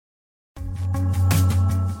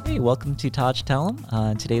welcome to Taj Tell 'em.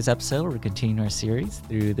 In today's episode, we're continuing our series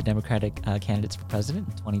through the Democratic candidates for president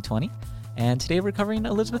in 2020. And today we're covering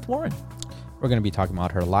Elizabeth Warren. We're going to be talking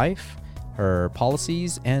about her life, her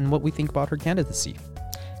policies, and what we think about her candidacy.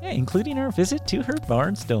 Yeah, including our visit to her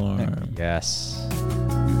barnstorm. Yes.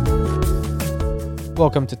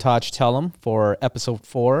 Welcome to Taj Tell 'em for episode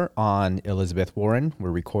 4 on Elizabeth Warren.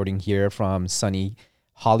 We're recording here from sunny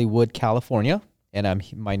Hollywood, California. And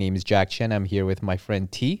my name is Jack Chen. I'm here with my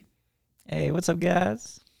friend T. Hey, what's up,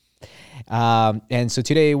 guys? And so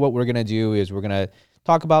today what we're going to do is we're going to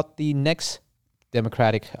talk about the next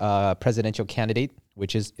Democratic presidential candidate,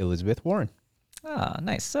 which is Elizabeth Warren. Ah,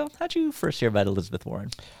 nice. So how'd you first hear about Elizabeth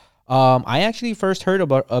Warren? I actually first heard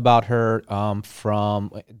about her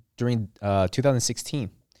during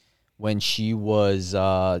 2016 when she was,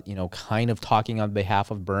 kind of talking on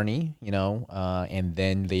behalf of Bernie, and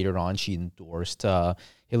then later on she endorsed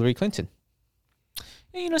Hillary Clinton.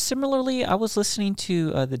 Similarly, I was listening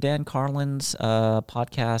to the Dan Carlin's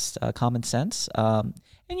podcast, Common Sense.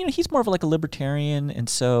 And he's more of like a libertarian. And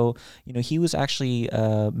so, he was actually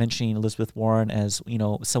mentioning Elizabeth Warren as,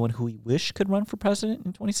 someone who he wished could run for president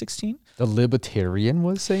in 2016. The libertarian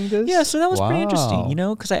was saying this? Yeah, so that was pretty interesting,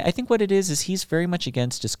 because I think what it is he's very much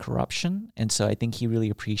against just corruption. And so I think he really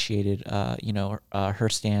appreciated, her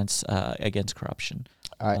stance against corruption.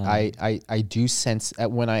 I do sense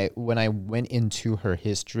when I went into her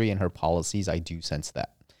history and her policies, I do sense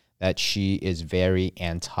that she is very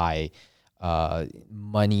anti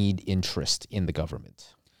moneyed interest in the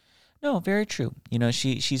government. No, very true.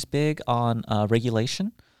 She's big on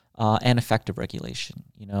regulation and effective regulation.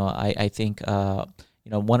 I think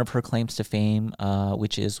one of her claims to fame,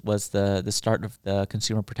 which was the start of the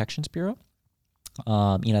Consumer Protections Bureau.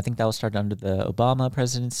 I think that was started under the Obama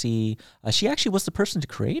presidency. She actually was the person to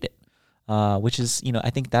create it. Which is, I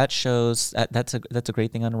think that shows that's a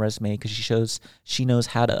great thing on a resume because she knows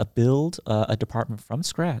how to build a department from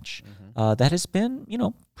scratch that has been,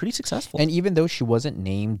 pretty successful. And even though she wasn't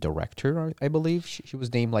named director, I believe she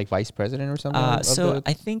was named like vice president or something.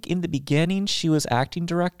 I think in the beginning she was acting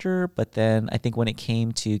director, but then I think when it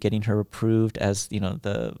came to getting her approved as,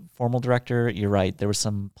 the formal director, you're right, there was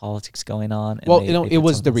some politics going on. And it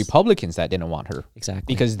was the Republicans that didn't want her. Exactly.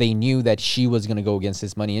 Because they knew that she was going to go against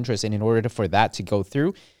this money interest. And in order for that to go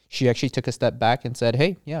through, she actually took a step back and said,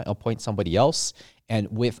 hey, yeah, I'll appoint somebody else. And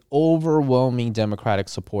with overwhelming Democratic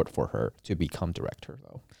support for her to become director,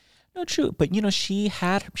 though. No, true. But, she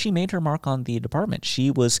made her mark on the department. She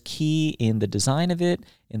was key in the design of it,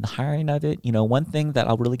 in the hiring of it. One thing that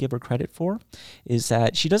I'll really give her credit for is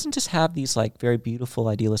that she doesn't just have these like very beautiful,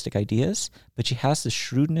 idealistic ideas, but she has the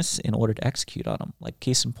shrewdness in order to execute on them. Like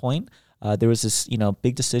case in point, there was this,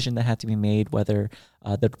 big decision that had to be made whether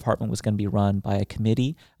the department was going to be run by a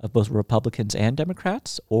committee of both Republicans and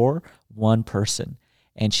Democrats or one person.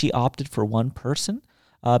 And she opted for one person.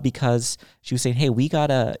 Because she was saying, hey, we got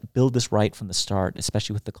to build this right from the start,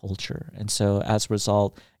 especially with the culture. And so as a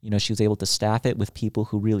result, she was able to staff it with people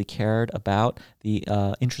who really cared about the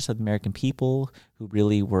interests of the American people, who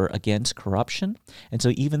really were against corruption. And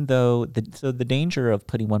so even though the danger of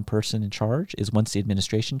putting one person in charge is once the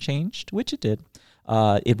administration changed, which it did,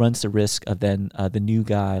 it runs the risk of then the new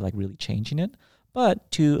guy like really changing it.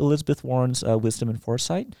 But to Elizabeth Warren's wisdom and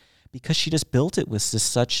foresight, because she just built it with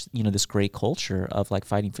this great culture of like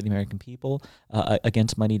fighting for the American people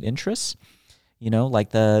against moneyed interests,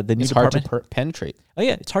 like the new it's department. Hard to penetrate. Oh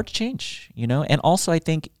yeah, it's hard to change, and also I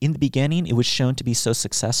think in the beginning it was shown to be so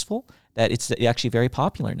successful that it's actually very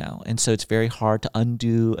popular now, and so it's very hard to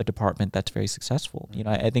undo a department that's very successful.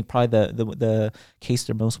 I think probably the case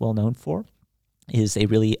they're most well known for is they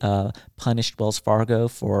really punished Wells Fargo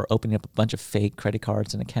for opening up a bunch of fake credit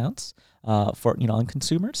cards and accounts on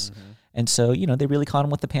consumers. Mm-hmm. And so, they really caught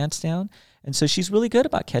them with the pants down. And so she's really good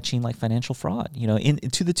about catching like financial fraud,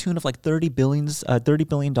 to the tune of like $30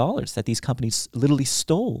 billion that these companies literally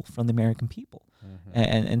stole from the American people.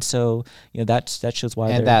 Mm-hmm. And so, that shows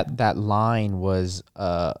why. And that line was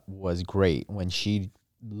great when she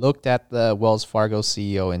looked at the Wells Fargo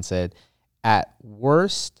CEO and said, at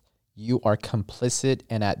worst, you are complicit,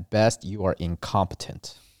 and at best, you are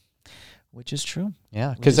incompetent. Which is true.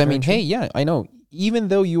 Yeah, because hey, yeah, I know. Even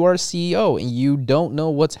though you are CEO and you don't know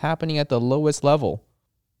what's happening at the lowest level,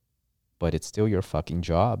 but it's still your fucking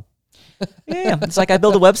job. Yeah, it's like I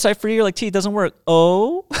build a website for you. You're like, T, it doesn't work.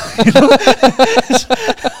 Oh, I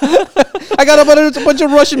got a bunch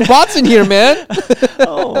of Russian bots in here, man. It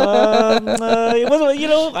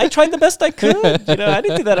wasn't. I tried the best I could. I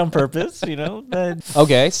didn't do that on purpose. But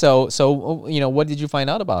okay, so what did you find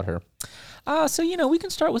out about her? So we can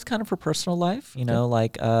start with kind of her personal life.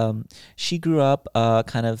 She grew up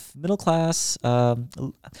kind of middle class.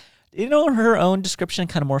 Her own description,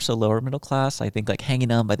 kind of more so lower middle class. I think like hanging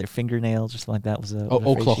on by their fingernails or something like that was a phrase she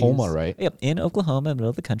Oklahoma, used. right? Yep, in Oklahoma, in the middle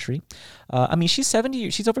of the country. She's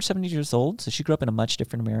 70. She's over 70 years old, so she grew up in a much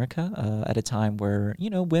different America at a time where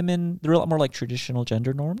women, there were a lot more like traditional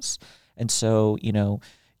gender norms, and so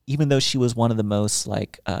even though she was one of the most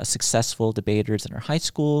successful debaters in her high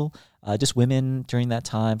school, just women during that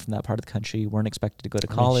time from that part of the country weren't expected to go to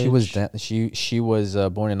college. She was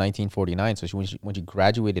born in 1949, so when she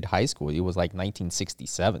graduated high school, it was like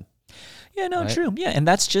 1967. Yeah, no, right? True. Yeah, and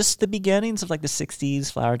that's just the beginnings of like the 60s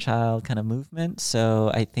flower child kind of movement. So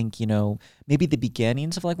I think, maybe the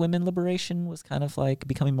beginnings of like women liberation was kind of like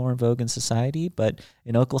becoming more in vogue in society. But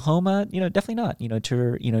in Oklahoma, definitely not.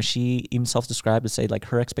 She even self-described to say like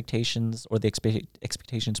her expectations or the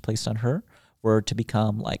expectations placed on her were to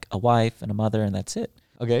become like a wife and a mother, and that's it.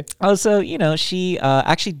 Okay. So, she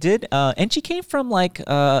actually did, and she came from like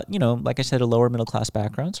I said, a lower middle class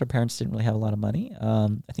background. So her parents didn't really have a lot of money.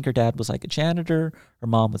 I think her dad was like a janitor. Her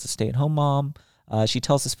mom was a stay-at-home mom. She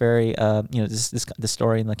tells this very, this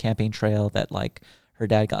story in the campaign trail that like her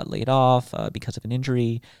dad got laid off because of an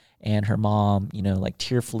injury, and her mom,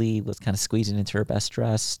 tearfully was kind of squeezing into her best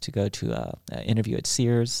dress to go to an interview at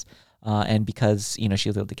Sears. And because, she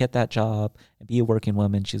was able to get that job and be a working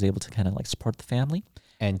woman, she was able to kind of like support the family.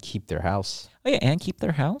 And keep their house. Oh, yeah, and keep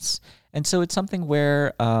their house. And so it's something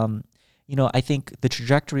where, I think the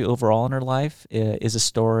trajectory overall in her life is a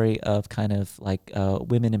story of kind of like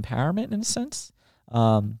women empowerment in a sense,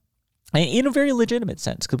 in a very legitimate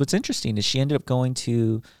sense. Because what's interesting is she ended up going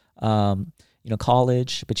to,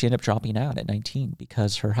 college, but she ended up dropping out at 19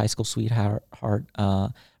 because her high school sweetheart, her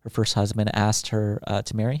first husband, asked her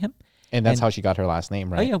to marry him. And that's how she got her last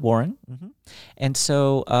name, right? Oh, yeah, Warren. Mm-hmm. And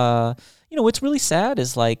so, what's really sad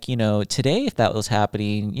is like, today, if that was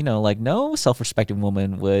happening, like no self-respecting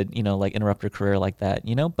woman would, interrupt her career like that,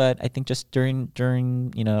 but I think just during,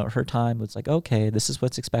 her time was like, okay, this is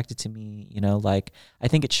what's expected to me, I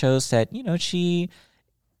think it shows that, she,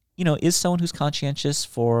 is someone who's conscientious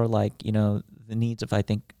for like, the needs of, I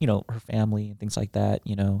think, her family and things like that,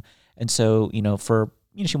 and so, for,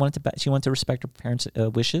 she wanted to respect her parents'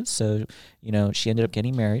 wishes, so she ended up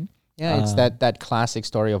getting married. Yeah, it's that classic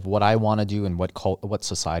story of what I want to do and what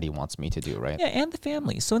society wants me to do, right? Yeah, and the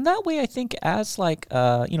family. So in that way, I think as like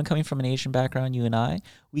coming from an Asian background, you and I,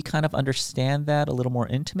 we kind of understand that a little more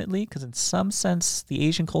intimately because in some sense, the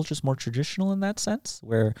Asian culture is more traditional in that sense,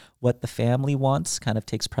 where what the family wants kind of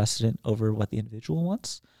takes precedent over what the individual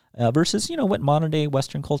wants, versus what modern day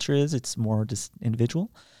Western culture is. It's more just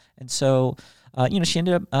individual, and so. She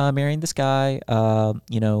ended up marrying this guy.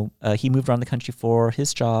 He moved around the country for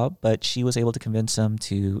his job, but she was able to convince him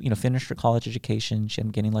to, finish her college education. She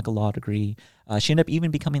ended up getting like a law degree. She ended up even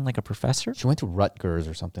becoming like a professor. She went to Rutgers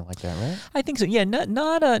or something like that, right? I think so. Yeah,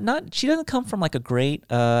 not. She doesn't come from like a great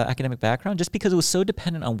academic background, just because it was so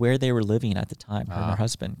dependent on where they were living at the time. Her and her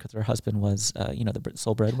husband, because her husband was, the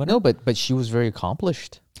sole breadwinner. No, but she was very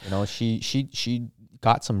accomplished. She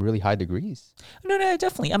got some really high degrees. No,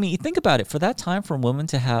 definitely. I mean, you think about it. For that time, for a woman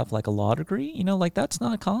to have like a law degree, like that's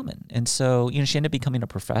not common. And so, she ended up becoming a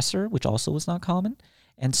professor, which also was not common.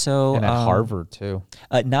 And so, and at Harvard too.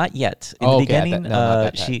 Not yet. In the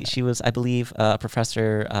beginning, she was, I believe, a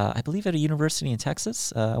professor. I believe at a university in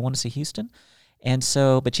Texas. I want to say Houston. And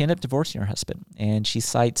so, but she ended up divorcing her husband, and she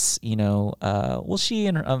cites, she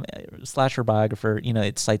and her / her biographer,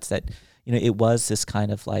 it cites that, it was this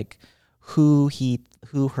kind of like. Who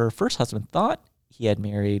her first husband thought he had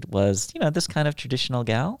married was, this kind of traditional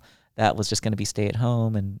gal that was just going to be stay at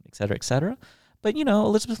home and et cetera, et cetera. But,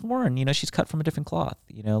 Elizabeth Warren, she's cut from a different cloth,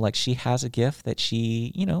 like she has a gift that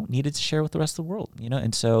she, needed to share with the rest of the world,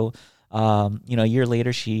 and so, a year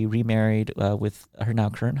later she remarried with her now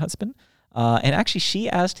current husband. And actually, she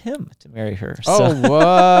asked him to marry her. So. Oh,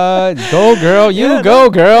 what? Go, girl. Go,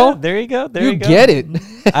 girl. Yeah, there you go. There you go. Get it.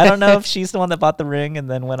 I don't know if she's the one that bought the ring and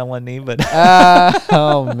then went on one knee, but.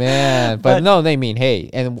 Oh, man. But no, they mean, hey.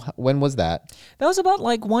 And when was that? That was about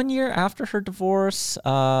like 1 year after her divorce.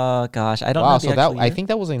 Gosh, I don't know. Wow, so I think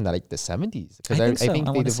that was in like the 70s. Because I think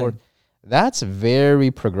they divorced. That's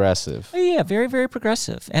very progressive. Yeah, very, very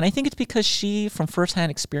progressive. And I think it's because she, from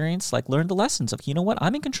firsthand experience, like learned the lessons of, what,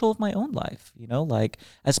 I'm in control of my own life. Like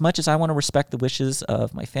as much as I want to respect the wishes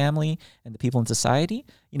of my family and the people in society,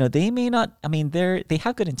 they may not, they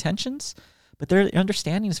have good intentions, but their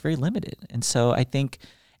understanding is very limited. And so I think,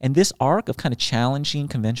 and this arc of kind of challenging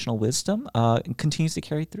conventional wisdom continues to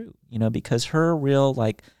carry through, because her real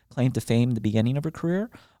like claim to fame in the beginning of her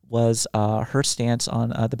career was her stance on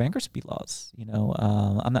the bankruptcy laws.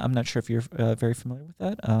 I'm not sure if you're very familiar with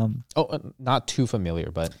that. Not too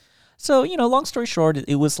familiar, but So, long story short,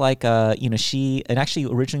 it was like, she, and actually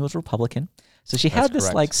originally was Republican. So she had this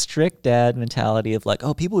correct. like strict dad mentality of like,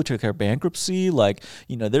 oh, people who took care of bankruptcy, like,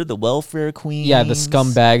 they're the welfare queens. yeah, the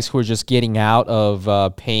scumbags who are just getting out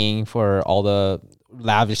of paying for all the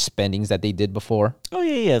lavish spendings that they did before. Oh,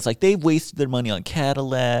 yeah. It's like they wasted their money on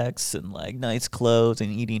Cadillacs and like nice clothes and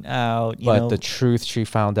eating out. But the truth she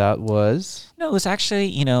found out was... No, it was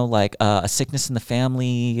actually, like a sickness in the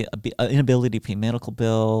family, an inability to pay medical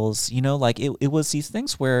bills. Like it was these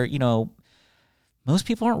things where, most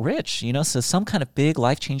people aren't rich, so some kind of big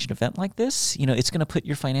life-changing event like this, it's going to put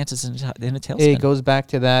your finances in a tailspin. It goes back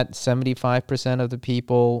to that 75% of the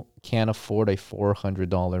people can't afford a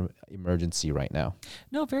 $400 emergency right now.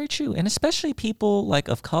 No, very true. And especially people like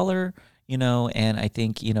of color, and I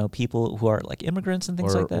think, people who are like immigrants and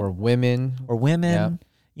things like that. Or women.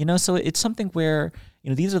 Yeah. So it's something where,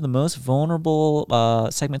 these are the most vulnerable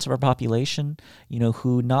segments of our population,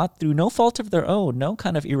 who not through no fault of their own, no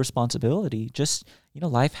kind of irresponsibility, just,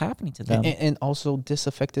 life happening to them. And also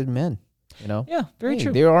disaffected men, Yeah, very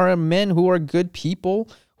true. There are men who are good people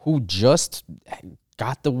who just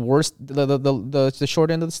got the worst, the short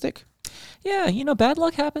end of the stick. Yeah, bad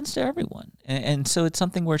luck happens to everyone. And so it's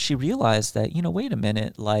something where she realized that, wait a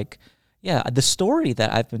minute, like, yeah, the story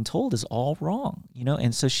that I've been told is all wrong,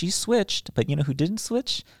 and so she switched. But who didn't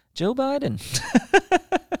switch? Joe Biden.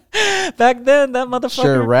 Back then, that motherfucker.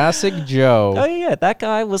 Jurassic Joe. Oh, yeah. That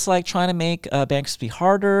guy was like trying to make bankruptcy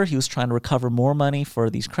harder. He was trying to recover more money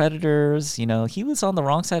for these creditors. He was on the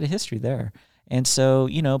wrong side of history there. And so,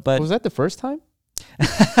 but. Was that the first time?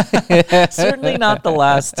 Certainly not the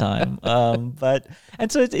last time. But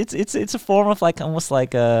and so it's a form of like almost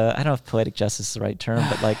like I don't know if poetic justice is the right term,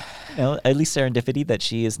 but like at least serendipity that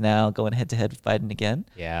she is now going head to head with Biden again.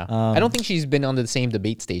 Yeah, I don't think she's been on the same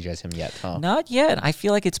debate stage as him yet, huh? Not yet. I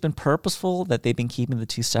feel like it's been purposeful that they've been keeping the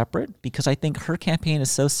two separate because I think her campaign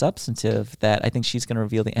is so substantive that I think she's going to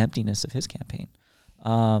reveal the emptiness of his campaign.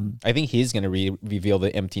 I think he's going to reveal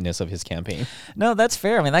the emptiness of his campaign. No, that's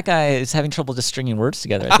fair. I mean, that guy is having trouble just stringing words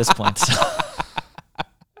together at this point. So.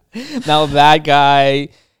 Now that guy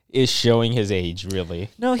is showing his age, really.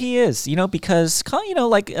 No, he is. Because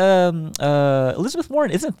Elizabeth Warren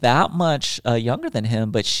isn't that much younger than him,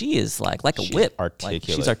 but she is like a whip. Articulate.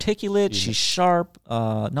 She's articulate. She's sharp,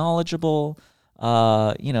 knowledgeable.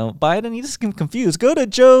 Biden, he's confused. Go to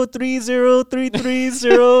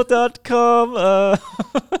joe30330.com.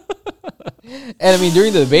 And I mean,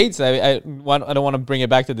 during the debates, I don't want to bring it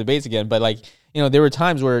back to debates again, but there were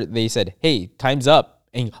times where they said, "Hey, time's up,"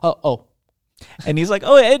 and and he's like,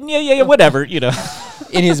 "Oh, and yeah, whatever,"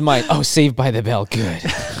 In his mind, "Oh, Saved by the Bell, good."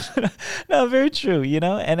 No, very true,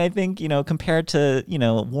 and I think, compared to,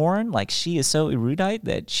 Warren, like she is so erudite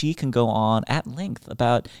that she can go on at length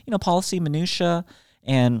about, policy minutia.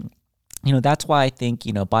 And, that's why I think,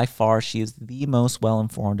 by far she is the most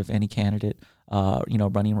well-informed of any candidate,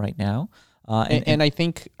 running right now. And I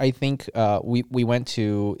think we went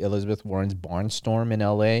to Elizabeth Warren's Barnstorm in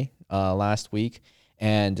LA last week,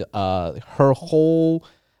 and her whole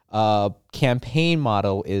campaign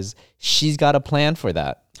model is she's got a plan for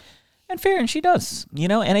that. And fair, and she does,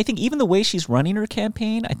 and I think even the way she's running her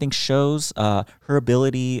campaign, I think shows her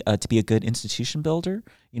ability to be a good institution builder,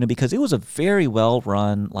 because it was a very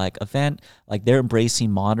well-run event. Like they're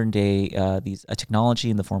embracing modern day these technology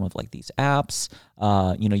in the form of like these apps,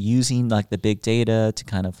 using like the big data to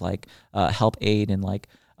kind of help aid in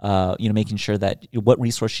making sure that what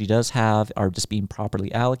resource she does have are just being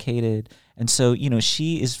properly allocated. And so,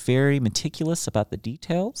 she is very meticulous about the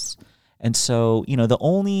details. And so, the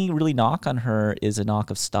only really knock on her is a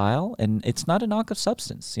knock of style, and it's not a knock of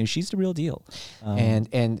substance. She's the real deal. And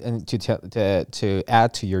to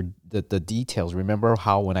add to the details, remember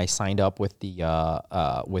how when I signed up with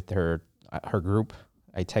with her group,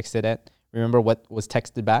 I texted it. Remember what was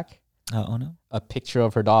texted back? Oh no, a picture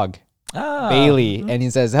of her dog. Bailey. Mm-hmm. And he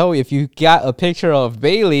says, "Oh, if you got a picture of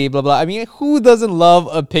Bailey, blah, blah." I mean, who doesn't love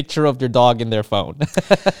a picture of their dog in their phone?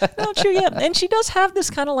 No, true, yeah. And she does have this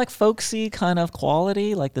kind of folksy kind of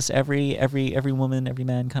quality, like this every woman, every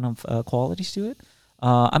man kind of qualities to it.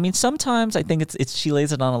 I mean, sometimes I think it's she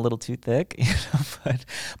lays it on a little too thick,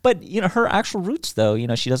 but her actual roots though,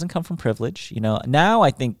 she doesn't come from privilege. Now I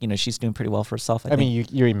think she's doing pretty well for herself. I mean,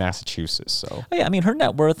 you're in Massachusetts, so oh, yeah. I mean, her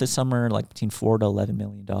net worth is somewhere between $4 to $11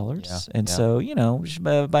 million, so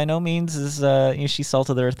by no means is she's salt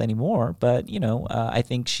of the earth anymore. But I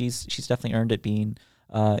think she's definitely earned it being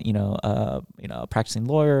a practicing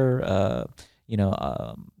lawyer,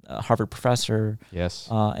 Harvard professor. Yes.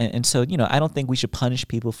 And so, I don't think we should punish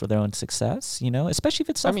people for their own success, especially if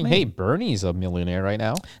it's I mean, hey, Bernie's a millionaire right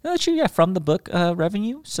now. No, true, yeah, from the book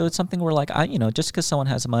revenue. So it's something where, like, just because someone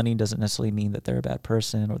has money doesn't necessarily mean that they're a bad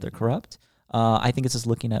person or they're corrupt. I think it's just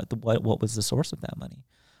looking at what was the source of that money.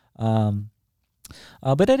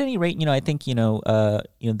 But at any rate, I think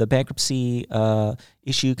the bankruptcy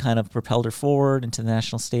issue kind of propelled her forward into the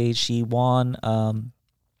national stage. She won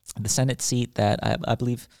the Senate seat that I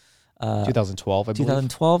believe 2012, I believe.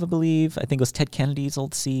 2012, I believe. I think it was Ted Kennedy's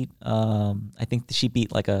old seat. I think she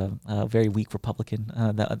beat like a very weak Republican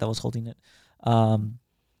that was holding it.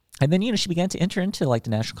 And then, she began to enter into like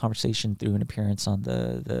the national conversation through an appearance on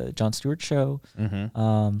the Jon Stewart show. Mm-hmm.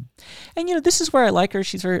 And, this is where I like her.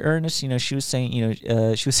 She's very earnest. She was saying,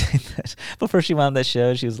 she was saying that before she went on that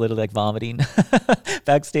show, she was literally like vomiting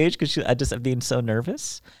backstage because I just being so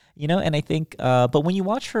nervous. And I think, but when you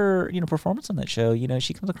watch her, performance on that show,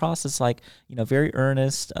 she comes across as like, very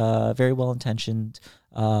earnest, very well intentioned,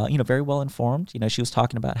 very well informed. She was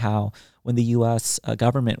talking about how when the U.S.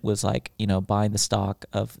 Government was like, buying the stock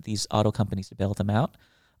of these auto companies to bail them out,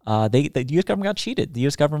 the U.S. government got cheated. The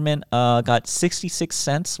U.S. government got 66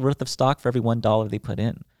 cents worth of stock for every $1 they put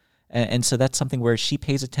in. And so that's something where she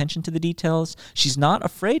pays attention to the details. She's not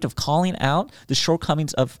afraid of calling out the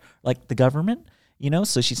shortcomings of like the government.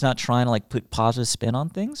 So she's not trying to like put positive spin on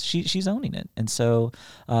things. She's owning it, and so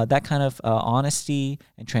that kind of honesty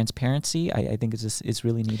and transparency, I think is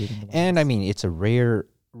really needed in the world. And I mean, it's a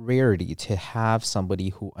rarity to have somebody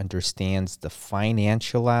who understands the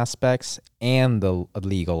financial aspects and the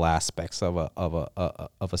legal aspects of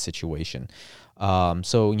a situation.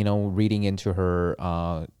 So reading into her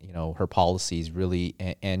her policies really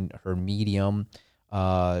and her Medium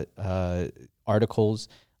articles.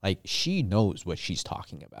 Like, she knows what she's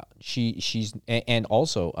talking about. She's and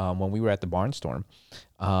also when we were at the Barnstorm,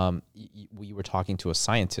 we were talking to a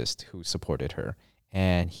scientist who supported her,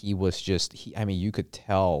 and he was you could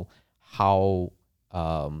tell how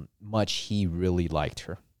much he really liked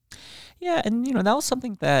her. Yeah, and that was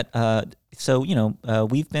something that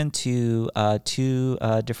we've been to two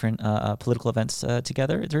different political events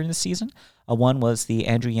together during the season. One was the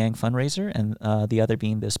Andrew Yang fundraiser, and the other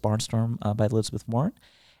being this Barnstorm by Elizabeth Warren.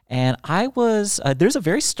 And I was, there's a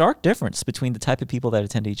very stark difference between the type of people that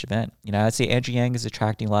attend each event. I'd say Andrew Yang is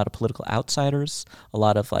attracting a lot of political outsiders, a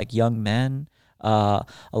lot of like young men, a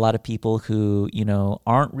lot of people who,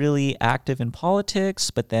 aren't really active in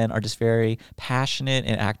politics, but then are just very passionate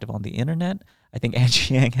and active on the internet. I think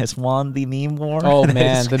Andrew Yang has won the meme war. Oh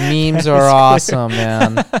man, the memes are awesome,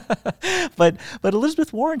 man. But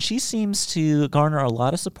Elizabeth Warren, she seems to garner a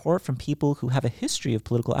lot of support from people who have a history of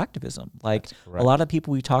political activism. Like a lot of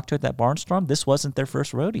people we talked to at that Barnstorm, this wasn't their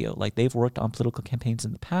first rodeo. Like they've worked on political campaigns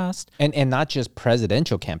in the past. And not just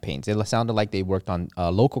presidential campaigns. It sounded like they worked on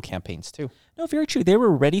local campaigns too. No, very true. They were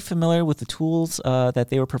already familiar with the tools that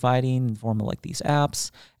they were providing in the form of like these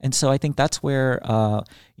apps. And so I think that's where,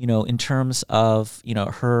 in terms of,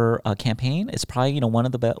 her campaign, it's probably, one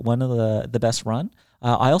of the best run.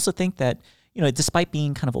 I also think that, despite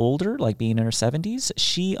being kind of older, like being in her 70s,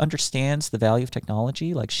 she understands the value of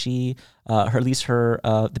technology. Like the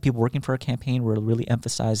people working for her campaign were really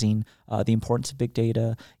emphasizing the importance of big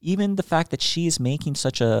data. Even the fact that she is making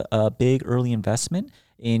such a big early investment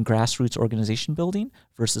in grassroots organization building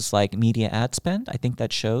versus like media ad spend, I think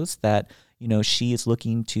that shows that, she is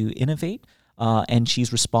looking to innovate and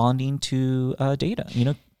she's responding to data,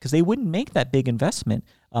 because they wouldn't make that big investment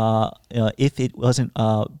if it wasn't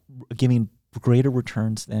giving greater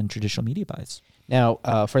returns than traditional media buys.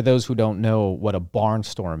 Now, for those who don't know what a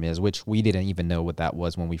Barnstorm is, which we didn't even know what that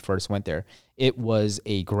was when we first went there, it was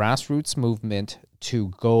a grassroots movement to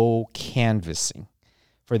go canvassing.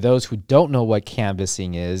 For those who don't know what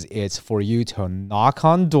canvassing is, it's for you to knock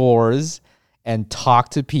on doors and talk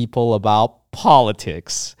to people about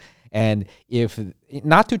politics. And if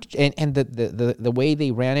not to, and the way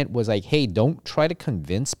they ran it was like, hey, don't try to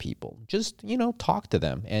convince people. Just, talk to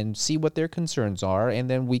them and see what their concerns are. And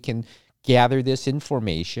then we can gather this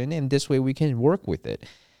information, and this way we can work with it.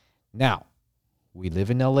 Now, we live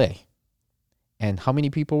in LA. And how many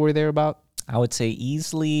people were there about? I would say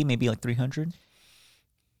easily maybe like 300.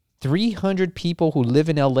 300 people who live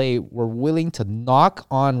in LA were willing to knock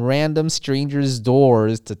on random strangers'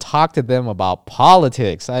 doors to talk to them about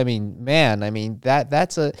politics. I mean, man,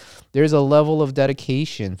 there's a level of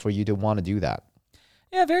dedication for you to want to do that.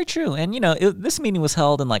 Yeah, very true. And, this meeting was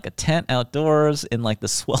held in like a tent outdoors in like the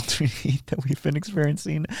sweltering heat that we've been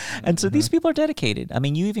experiencing. And so these people are dedicated. I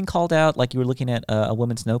mean, you even called out, like you were looking at a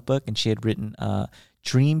woman's notebook and she had written,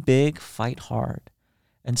 dream big, fight hard.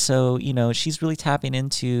 And so, she's really tapping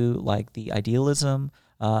into like the idealism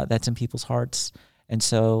that's in people's hearts. And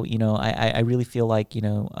so, I really feel like,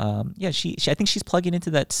 she I think she's plugging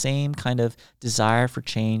into that same kind of desire for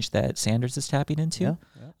change that Sanders is tapping into.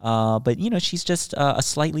 Yeah. But, she's just a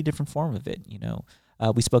slightly different form of it,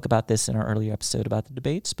 We spoke about this in our earlier episode about the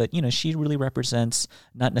debates, but, she really represents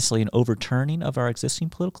not necessarily an overturning of our existing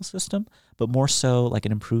political system, but more so like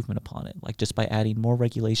an improvement upon it, like just by adding more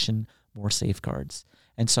regulation, more safeguards.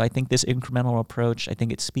 And so I think this incremental approach, I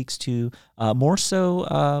think it speaks to more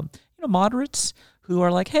so, moderates who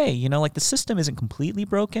are like, hey, like the system isn't completely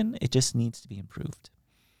broken. It just needs to be improved.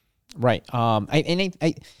 Right.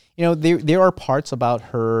 There are parts about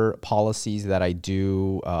her policies that I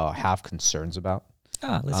do have concerns about.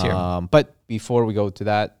 Let's hear 'em. But before we go to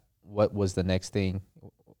that, what was the next thing?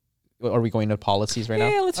 Are we going to policies right now?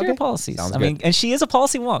 Yeah, let's hear her policies. Sounds I good. mean, and she is a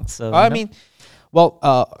policy wonk. So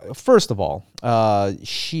first of all,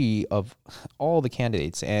 she of all the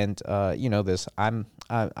candidates, and this, I'm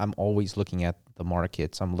always looking at the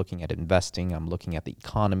markets. I'm looking at investing. I'm looking at the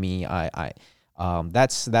economy.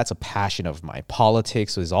 That's a passion of mine.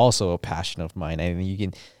 Politics is also a passion of mine. And you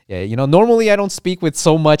can, normally I don't speak with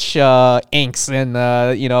so much angst and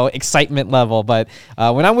excitement level, but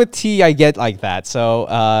when I'm with T, I get like that.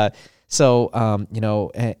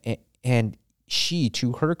 And she,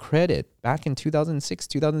 to her credit, back in 2006,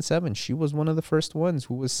 2007, she was one of the first ones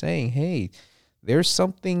who was saying, hey, there's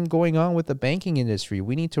something going on with the banking industry.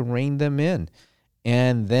 We need to rein them in.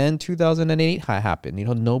 And then 2008 happened.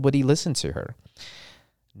 Nobody listened to her.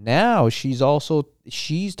 Now she's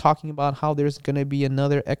talking about how there's going to be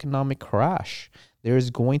another economic crash.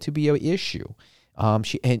 There's going to be an issue.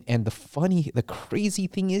 The crazy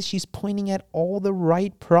thing is she's pointing at all the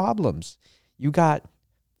right problems. You got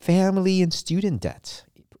family and student debt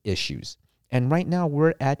issues. And right now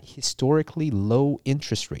we're at historically low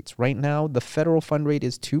interest rates. Right now, the federal fund rate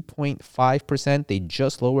is 2.5%. They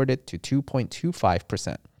just lowered it to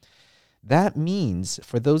 2.25%. That means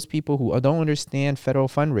for those people who don't understand federal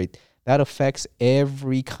fund rate, that affects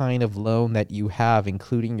every kind of loan that you have,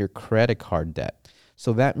 including your credit card debt.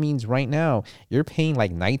 So that means right now you're paying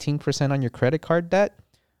like 19% on your credit card debt.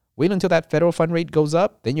 Wait until that federal fund rate goes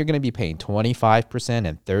up, then you're going to be paying 25%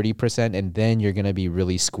 and 30%, and then you're going to be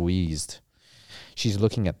really squeezed. She's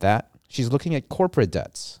looking at that. She's looking at corporate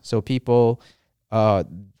debts. So people, what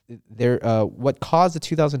caused the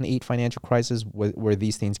 2008 financial crisis were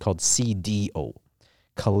these things called CDO,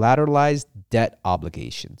 collateralized debt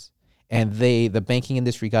obligations. And the banking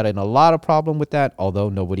industry got in a lot of problem with that, although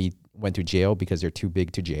nobody went to jail because they're too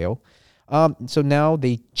big to jail. So now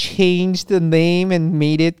they changed the name and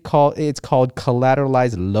made it's called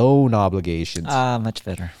collateralized loan obligations. Much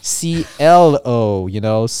better. CLO,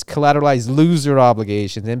 collateralized loser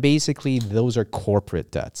obligations. And basically those are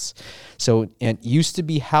corporate debts. So, and it used to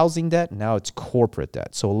be housing debt. Now it's corporate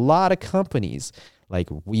debt. So a lot of companies like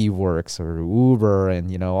WeWorks or Uber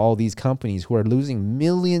and, all these companies who are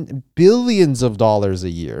losing billions of dollars a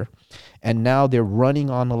year. And now they're running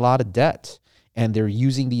on a lot of debt. And they're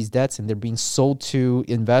using these debts and they're being sold to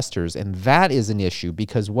investors. And that is an issue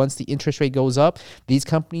because once the interest rate goes up, these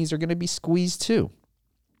companies are going to be squeezed too.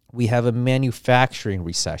 We have a manufacturing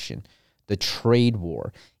recession, the trade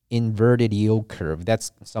war, inverted yield curve.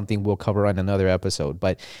 That's something we'll cover on another episode.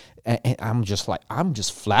 But I'm just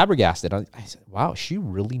flabbergasted. I said, wow, she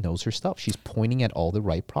really knows her stuff. She's pointing at all the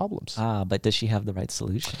right problems. But does she have the right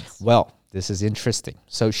solutions? Well, this is interesting.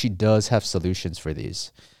 So she does have solutions for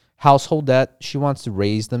these. Household debt, she wants to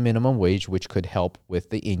raise the minimum wage, which could help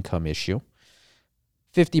with the income issue.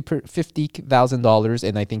 $50,000,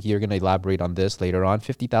 and I think you're going to elaborate on this later on,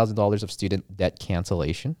 $50,000 of student debt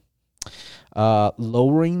cancellation.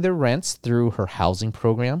 Lowering the rents through her housing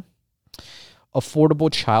program.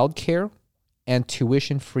 Affordable childcare and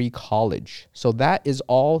tuition-free college. So that is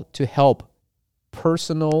all to help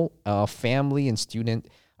personal, family, and student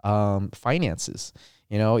finances.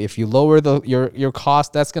 If you lower your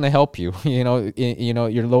cost, that's going to help you. You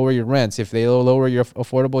lower your rents. If they lower your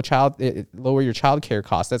lower your childcare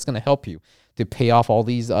costs, that's going to help you to pay off all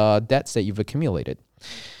these debts that you've accumulated.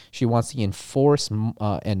 She wants to enforce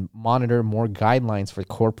and monitor more guidelines for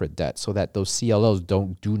corporate debt so that those CLOs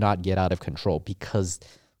do not get out of control, because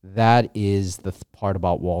that is the part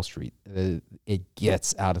about Wall Street. It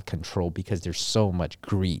gets out of control because there's so much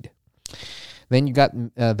greed. Then you got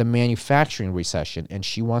the manufacturing recession, and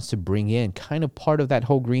she wants to bring in kind of part of that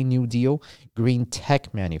whole Green New Deal, green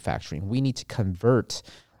tech manufacturing. We need to convert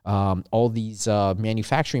all these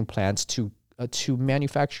manufacturing plants to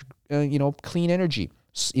manufacture, clean energy.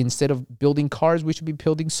 Instead of building cars, we should be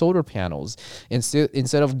building solar panels.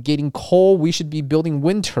 Instead of getting coal, we should be building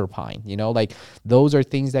wind turbine. Like those are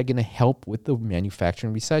things that are going to help with the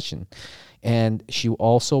manufacturing recession. And she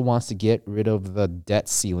also wants to get rid of the debt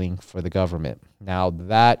ceiling for the government. Now,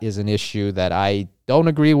 that is an issue that I don't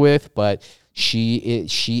agree with, but she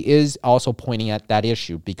is also pointing at that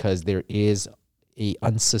issue because there is a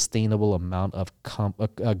unsustainable amount of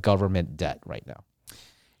government debt right now.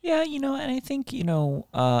 Yeah, and I think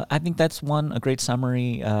I think that's a great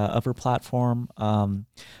summary of her platform.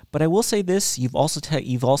 But I will say this: you've also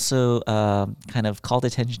kind of called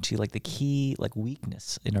attention to like the key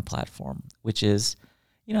weakness in her platform, which is,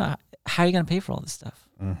 how are you going to pay for all this stuff?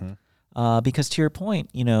 Mm-hmm. Because to your point,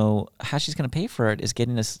 how she's going to pay for it is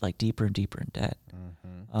getting us deeper and deeper in debt.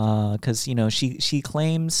 Because she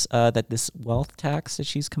claims that this wealth tax that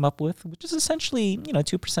she's come up with, which is essentially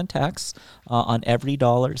 2% tax on every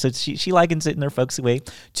dollar. So she likens it in her folksy way,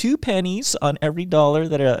 2 pennies on every dollar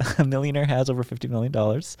that a millionaire has over $50 million.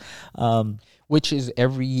 Which is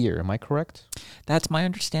every year. Am I correct? That's my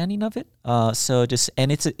understanding of it.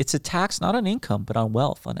 It's a tax not on income but on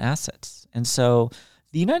wealth, on assets, and so.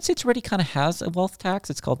 The United States already kind of has a wealth tax.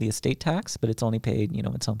 It's called the estate tax, but it's only paid,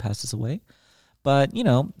 when someone passes away. But,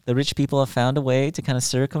 the rich people have found a way to kind of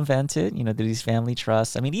circumvent it, through these family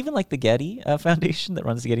trusts. I mean, even like the Getty Foundation that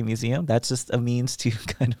runs the Getty Museum, that's just a means to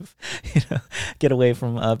kind of, get away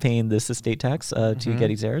from paying this estate tax to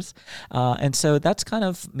Getty's heirs. And so that's kind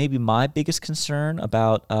of maybe my biggest concern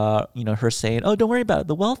about, her saying, oh, don't worry about it.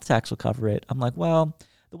 The wealth tax will cover it. I'm like, well,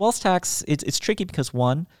 the wealth tax, it's tricky because,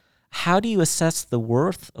 one, how do you assess the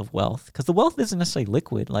worth of wealth? Because the wealth isn't necessarily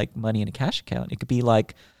liquid like money in a cash account. It could be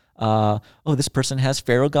like, this person has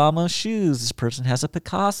Ferragamo shoes. This person has a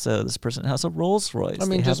Picasso. This person has a Rolls Royce. I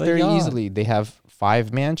mean, just very easily, they have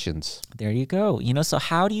 5 mansions. There you go. So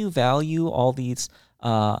how do you value all these,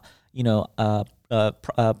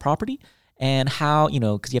 property? And how,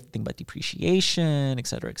 because you have to think about depreciation, et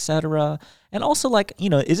cetera. And also, it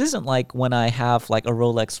isn't like when I have a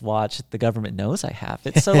Rolex watch, the government knows I have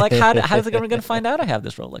it. So, how is the government going to find out I have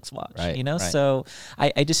this Rolex watch? Right, right. So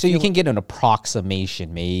I just so you can get an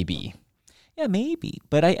approximation, maybe. Yeah, maybe.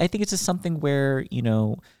 But I think it's just something where,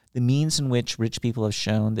 the means in which rich people have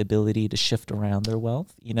shown the ability to shift around their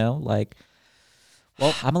wealth,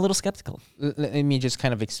 well, I'm a little skeptical. Let me just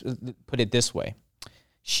kind of put it this way.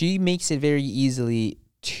 She makes it very easily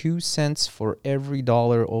 2 cents for every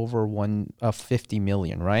dollar over 50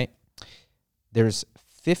 million, right? There's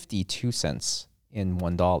 52 cents in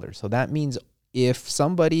 $1. So that means if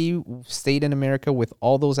somebody stayed in America with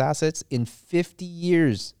all those assets, in 50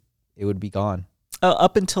 years, it would be gone.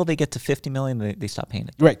 Up until they get to 50 million, they stop paying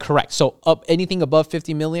it. Right, correct. So anything above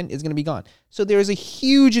 50 million is going to be gone. So there's a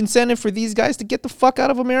huge incentive for these guys to get the fuck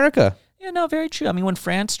out of America. Yeah, no, very true. I mean, when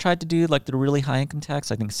France tried to do the really high income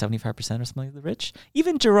tax, I think 75% or something of the rich,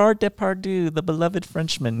 even Gerard Depardieu, the beloved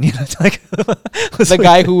Frenchman, the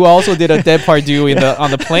guy who also did a Depardieu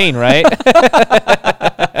on the plane, right?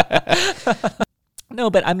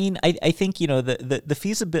 No, but I mean, I think the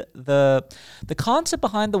feasibility, the concept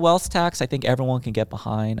behind the wealth tax, I think everyone can get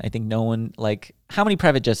behind. I think no one how many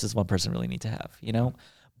private jets does one person really need to have,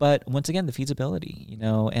 But once again, the feasibility,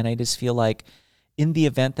 and I just feel like in the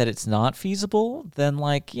event that it's not feasible, then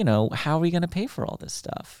how are we going to pay for all this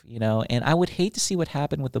stuff, And I would hate to see what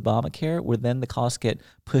happened with Obamacare, where then the costs get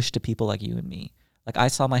pushed to people like you and me. I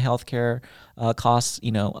saw my healthcare costs,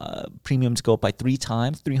 premiums go up by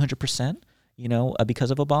 300%.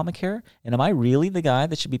 Because of Obamacare. And am I really the guy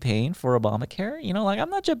that should be paying for Obamacare? I'm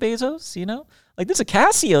not Jeff Bezos, this is a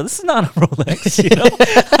Casio. This is not a Rolex,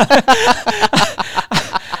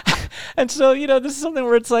 And so, this is something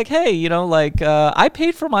where it's hey, I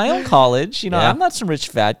paid for my own college, Yeah. I'm not some rich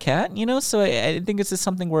fat cat, so I think it's just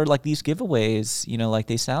something where these giveaways,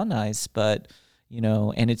 they sound nice, but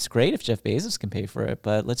and it's great if Jeff Bezos can pay for it,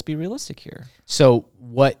 but let's be realistic here. So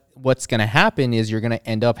what's going to happen is you're going to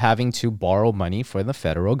end up having to borrow money for the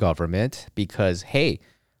federal government because, hey,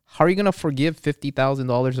 how are you going to forgive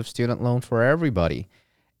 $50,000 of student loan for everybody?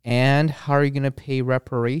 And how are you going to pay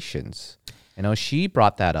reparations? She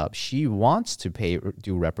brought that up. She wants to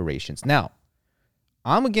do reparations. Now,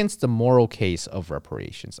 I'm against the moral case of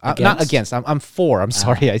reparations. Not against. I'm for. I'm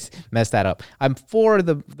sorry, I messed that up. I'm for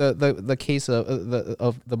the case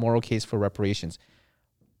of the moral case for reparations.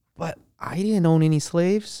 But I didn't own any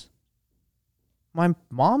slaves. My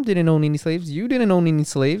mom didn't own any slaves. You didn't own any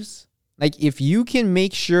slaves. If you can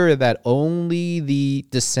make sure that only the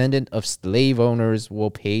descendant of slave owners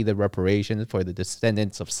will pay the reparations for the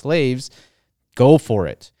descendants of slaves, go for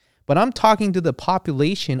it. But I'm talking to the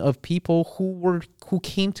population of people who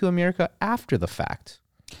came to America after the fact.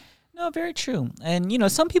 No, very true.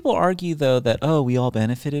 And, some people argue, though, that, oh, we all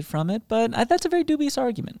benefited from it. But that's a very dubious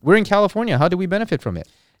argument. We're in California. How do we benefit from it?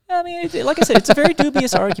 I mean, like I said, it's a very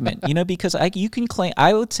dubious argument, because you can claim.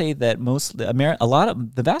 I would say that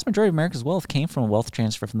the vast majority of America's wealth came from wealth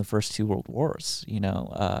transfer from the first two world wars.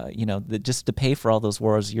 Just to pay for all those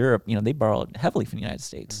wars, Europe, they borrowed heavily from the United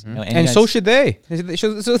States. And so should they.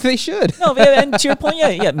 So they should. No, and to your point,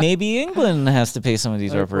 yeah, maybe England has to pay some of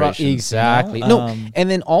these reparations. Exactly. No, and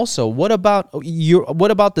then also, what about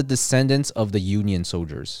the descendants of the Union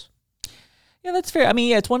soldiers? Yeah, that's fair. I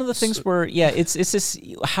mean, it's one of the things where, it's just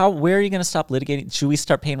where are you going to stop litigating? Should we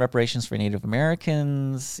start paying reparations for Native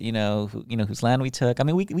Americans? Whose land we took. I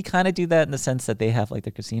mean, we kind of do that in the sense that they have like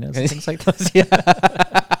their casinos and things like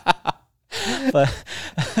that. but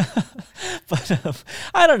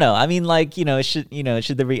I don't know. I mean,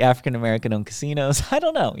 should there be African American owned casinos? I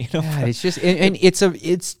don't know. Yeah, it's just and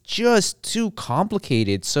it's just too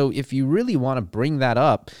complicated. So if you really want to bring that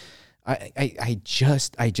up. I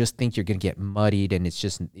just think you're gonna get muddied, and it's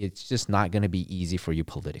just not gonna be easy for you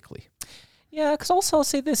politically. Yeah, because also I'll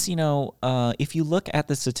say this, if you look at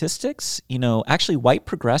the statistics, actually white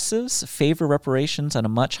progressives favor reparations at a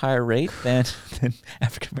much higher rate than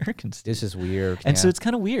African Americans do. This is weird, and so it's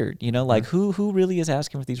kind of weird, like who really is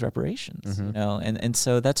asking for these reparations, and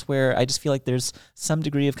so that's where I just feel like there's some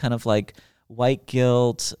degree of kind of like white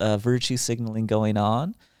guilt, virtue signaling going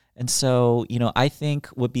on. And so, I think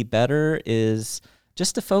would be better is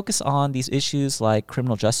just to focus on these issues like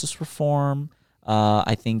criminal justice reform.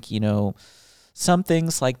 I think, some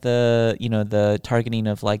things like the targeting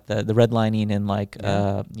of like the redlining in like,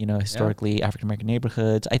 historically African American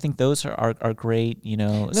neighborhoods. I think those are great,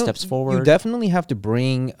 steps forward. You definitely have to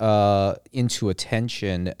bring into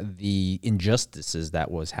attention the injustices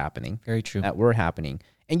that was happening. Very true. That were happening.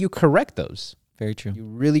 And you correct those. Very true. You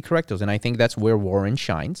really correct those. And I think that's where Warren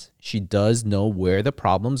shines. She does know where the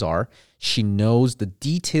problems are. She knows the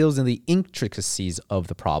details and the intricacies of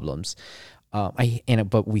the problems.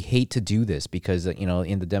 But we hate to do this because,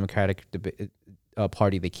 in the Democratic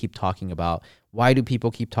Party, they keep talking about, why do people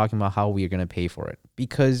keep talking about how we are going to pay for it?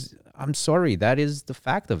 Because I'm sorry, that is the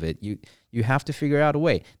fact of it. You have to figure out a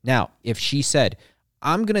way. Now, if she said,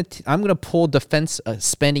 I'm gonna pull defense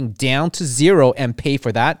spending down to zero and pay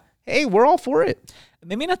for that, hey, we're all for it.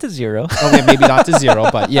 Maybe not to zero. Okay, maybe not to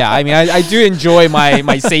zero, but yeah, I mean, I do enjoy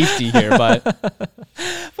my safety here, but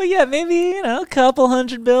yeah, maybe a couple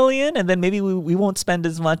 $100 billion, and then maybe we won't spend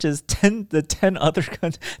as much as 10 other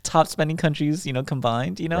top spending countries,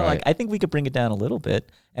 combined. Right. Like I think we could bring it down a little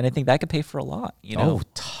bit, and I think that could pay for a lot. Oh,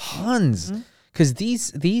 tons. Because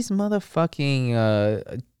these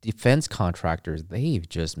motherfucking defense contractors, they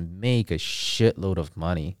just make a shitload of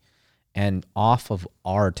money. And off of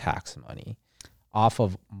our tax money, off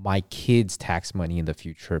of my kids' tax money in the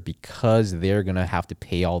future, because they're going to have to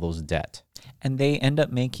pay all those debt. And they end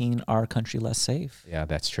up making our country less safe. Yeah,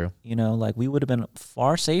 that's true. Like we would have been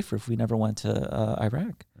far safer if we never went to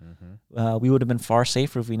Iraq. We would have been far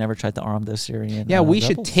safer if we never tried to arm the Syrian we rebels.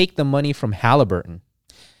 should take the money from Halliburton.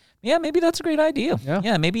 Yeah, maybe that's a great idea.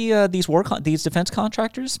 Yeah, maybe these defense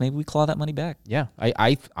contractors, maybe we claw that money back. Yeah,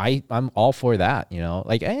 I'm all for that.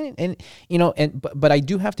 But I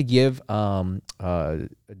do have to give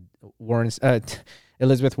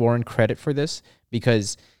Elizabeth Warren credit for this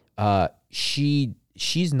because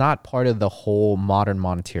she's not part of the whole modern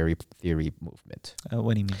monetary theory movement.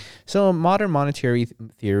 What do you mean? So modern monetary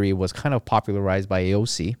theory was kind of popularized by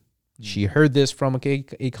AOC. She heard this from an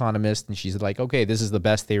economist, and she's like, okay, this is the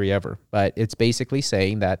best theory ever. But it's basically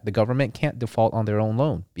saying that the government can't default on their own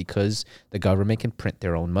loan because the government can print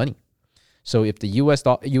their own money. So if the U.S.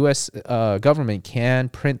 Government can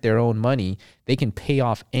print their own money, they can pay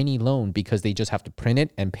off any loan because they just have to print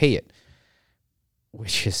it and pay it,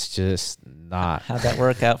 which is just not. How'd that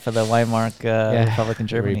work out for the Weimar Republic in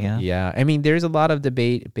Germany? Yeah. I mean, there's a lot of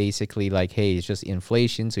debate basically like, hey, it's just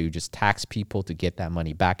inflation, so you just tax people to get that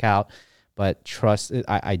money back out. But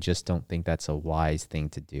I just don't think that's a wise thing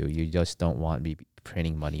to do. You just don't want to be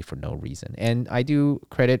printing money for no reason. And I do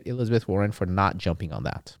credit Elizabeth Warren for not jumping on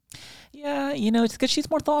that. Yeah, it's because she's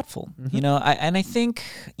more thoughtful. I think,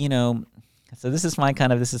 so this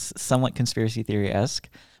is somewhat conspiracy theory-esque.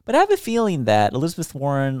 But I have a feeling that Elizabeth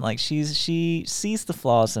Warren, like she sees the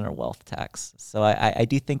flaws in her wealth tax. So I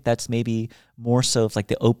do think that's maybe more so of like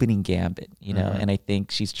the opening gambit, you know, and I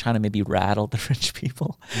think she's trying to maybe rattle the rich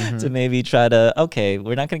people to maybe try to, okay,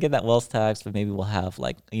 we're not going to get that wealth tax, but maybe we'll have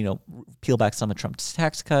like, you know, peel back some of Trump's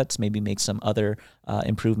tax cuts, maybe make some other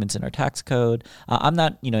improvements in our tax code. I'm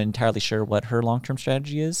not, you know, entirely sure what her long-term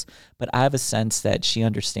strategy is, but I have a sense that she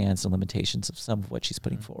understands the limitations of some of what she's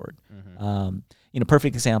putting forward. You know,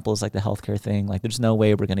 perfect example is like the healthcare thing. Like, there's no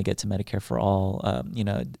way we're going to get to Medicare for all. You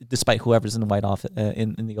know, despite whoever's in the White Office,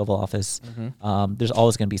 in the Oval Office, there's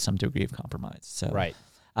always going to be some degree of compromise. So, Right.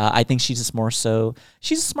 I think she's just more so.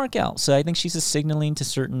 She's a smart gal. So I think she's just signaling to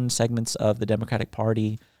certain segments of the Democratic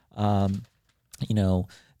Party. You know,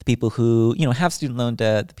 the people who, you know, have student loan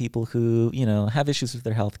debt, the people who, you know, have issues with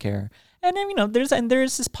their health care. And then, you know, there's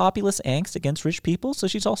this populist angst against rich people. So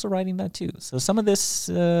she's also writing that too. So some of this,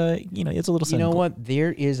 you know, it's a little cynical. You know what?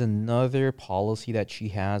 There is another policy that she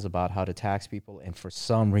has about how to tax people. And for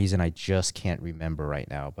some reason, I just can't remember right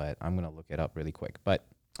now. But I'm going to look it up really quick. But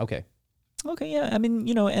okay. Okay, yeah. I mean,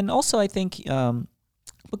 you know, and also I think,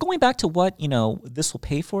 but going back to what, you know, this will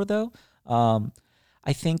pay for though,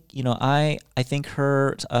 I think, you know, I think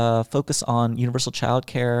her focus on universal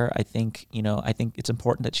childcare, I think it's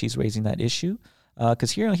important that she's raising that issue. Because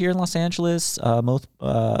here in Los Angeles,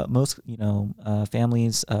 most you know,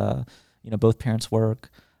 families, you know, both parents work.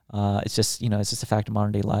 It's just, you know, it's just a fact of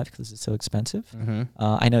modern day life because it's so expensive.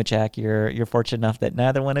 I know, Jack, you're fortunate enough that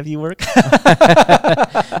neither one of you work.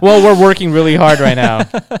 Well, we're working really hard right now.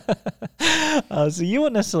 So you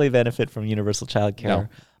won't necessarily benefit from universal childcare.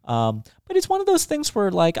 No. But it's one of those things where,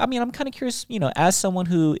 like, I mean, I'm kind of curious, you know, as someone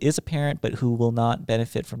who is a parent but who will not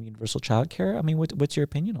benefit from universal childcare, I mean, what's your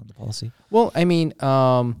opinion on the policy? Well, I mean,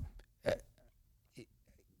 I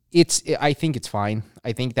think it's fine.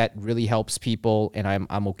 I think that really helps people, and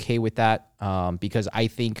I'm okay with that because I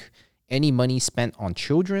think any money spent on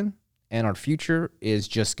children and our future is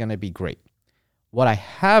just going to be great. What I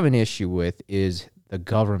have an issue with is the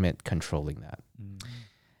government controlling that.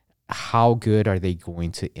 How good are they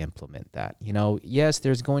going to implement that? You know, yes,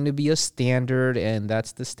 there's going to be a standard, and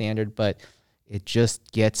that's the standard, but it just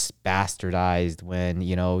gets bastardized when,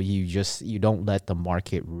 you know, you don't let the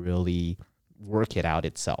market really work it out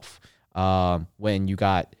itself. When you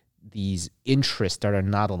got these interests that are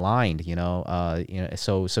not aligned,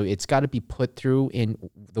 so it's got to be put through in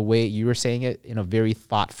the way you were saying it, in a very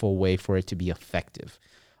thoughtful way for it to be effective.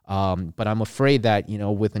 But I'm afraid that, you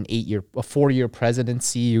know, with a 4-year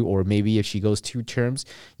presidency, or maybe if she goes 2 terms,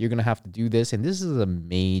 you're going to have to do this. And this is a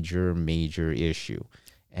major, major issue.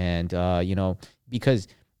 And, you know, because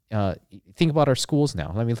think about our schools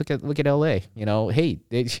now. I mean, look at LA, you know, hey,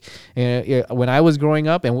 when I was growing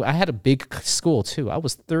up, and I had a big school too, I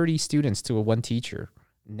was 30 students to 1 teacher.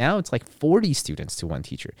 Now it's like 40 students to 1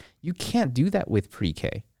 teacher. You can't do that with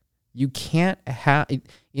pre-K. You can't have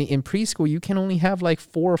in preschool. You can only have like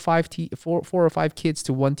 4 or 5 kids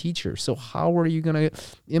to 1 teacher. So how are you going to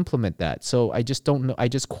implement that? So I just don't know. I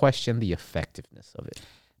just question the effectiveness of it.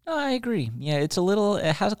 No, I agree. Yeah, it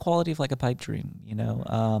has a quality of like a pipe dream, you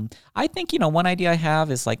know. I think, you know, one idea I have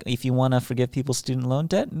is like, if you want to forgive people's student loan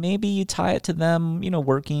debt, maybe you tie it to them, you know,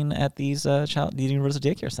 working at these universal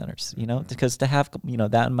daycare centers, you know, because to have, you know,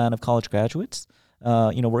 that amount of college graduates,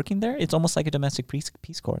 you know, working there, it's almost like a domestic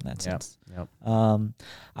Peace Corps in that sense. Yep. I'm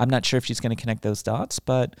not sure if she's going to connect those dots,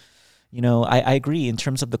 but, you know, I agree in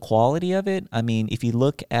terms of the quality of it. I mean, if you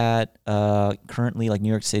look at currently, like New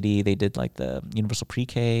York City, they did like the universal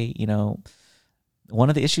pre-K, you know, one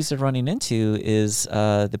of the issues they're running into is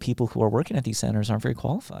the people who are working at these centers aren't very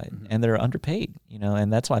qualified, and they're underpaid, you know,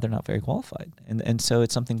 and that's why they're not very qualified. And so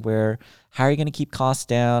it's something where, how are you going to keep costs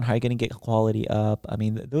down? How are you going to get quality up? I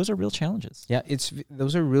mean, those are real challenges. Yeah,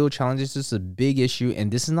 those are real challenges. This is a big issue, and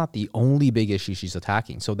this is not the only big issue she's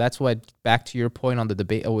attacking. So that's why, back to your point on the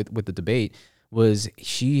debate, with the debate, was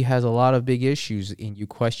she has a lot of big issues, and you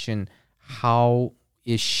question how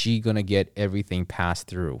is she going to get everything passed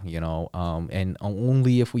through, you know, and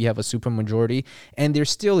only if we have a supermajority, and they're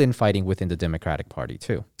still infighting within the Democratic Party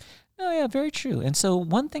too. Oh, yeah, very true. And so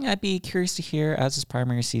one thing I'd be curious to hear as this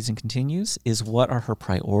primary season continues is, what are her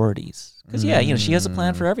priorities? Because, yeah, you know, she has a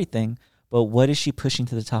plan for everything, but what is she pushing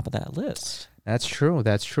to the top of that list? That's true.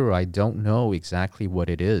 I don't know exactly what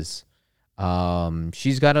it is.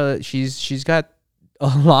 She's got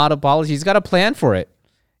a lot of policies. She's got a plan for it.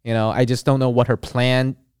 You know, I just don't know what her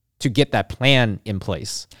plan to get that plan in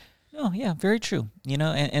place. Oh, yeah, very true. You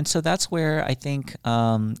know, and so that's where I think,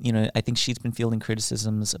 you know, I think she's been fielding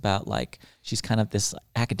criticisms about, like, she's kind of this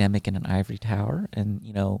academic in an ivory tower, and,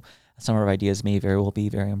 you know, some of her ideas may very well be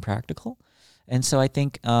very impractical. And so I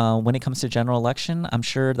think when it comes to general election, I'm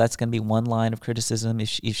sure that's going to be one line of criticism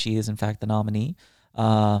if she is in fact the nominee.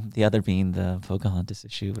 The other being the Pocahontas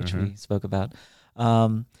issue, which we spoke about.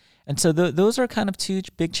 And so those are kind of two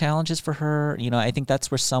big challenges for her. You know, I think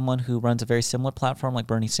that's where someone who runs a very similar platform like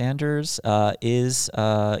Bernie Sanders has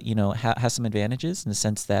some advantages in the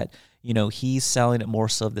sense that, you know, he's selling it more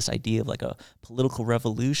so of this idea of like a political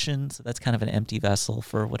revolution. So that's kind of an empty vessel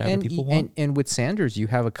for whatever people want. And with Sanders, he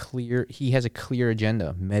has a clear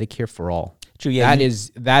agenda, Medicare for all. True, yeah.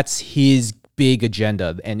 That's his big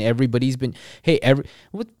agenda. And everybody's been,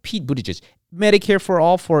 with Pete Buttigieg, Medicare for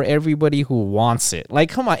all for everybody who wants it. Like,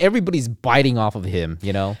 come on, everybody's biting off of him,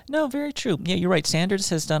 you know? No, very true. Yeah, you're right. Sanders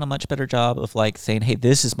has done a much better job of like saying, hey,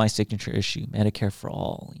 this is my signature issue, Medicare for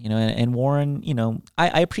all, you know, and Warren, you know,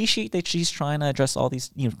 I appreciate that she's trying to address all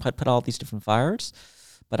these, you know, put all these different fires.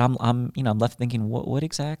 But I'm left thinking, what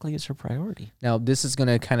exactly is her priority? Now, this is going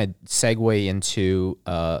to kind of segue into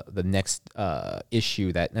the next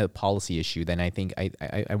issue, that policy issue. Then I think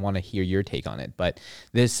I want to hear your take on it. But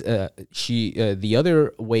this, the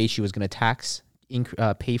other way she was going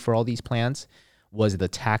to pay for all these plans was the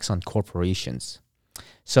tax on corporations.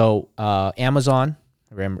 So Amazon,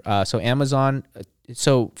 remember?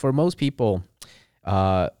 So for most people,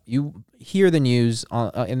 you hear the news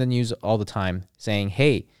in the news all the time saying,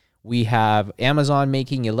 hey, we have Amazon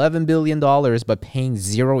making $11 billion but paying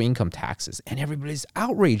zero income taxes. And everybody's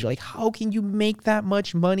outraged. Like, how can you make that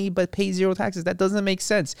much money but pay zero taxes? That doesn't make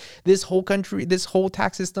sense. This whole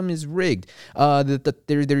tax system is rigged.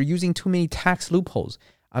 They're using too many tax loopholes.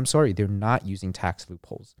 I'm sorry, they're not using tax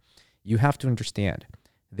loopholes. You have to understand,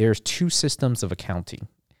 there's two systems of accounting.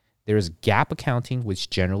 There's GAAP accounting,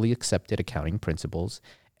 which generally accepted accounting principles,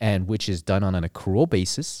 and which is done on an accrual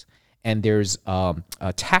basis. And there's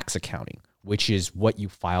tax accounting, which is what you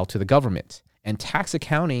file to the government. And tax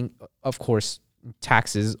accounting, of course,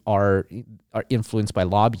 taxes are influenced by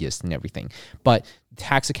lobbyists and everything. But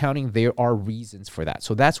tax accounting, there are reasons for that.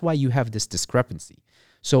 So that's why you have this discrepancy.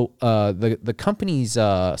 So the company's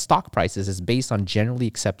stock prices is based on generally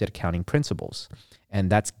accepted accounting principles, and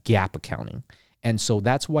that's GAAP accounting. And so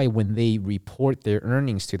that's why when they report their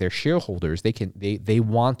earnings to their shareholders, they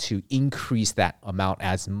want to increase that amount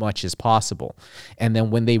as much as possible. And then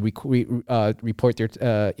when they report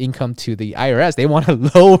their income to the IRS, they want to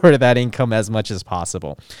lower that income as much as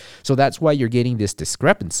possible. So that's why you're getting this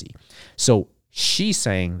discrepancy. So she's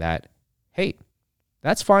saying that, hey,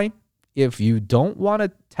 that's fine. If you don't want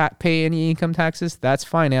to pay any income taxes, that's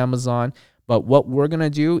fine, Amazon. But what we're going to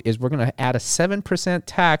do is we're going to add a 7%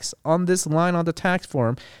 tax on this line on the tax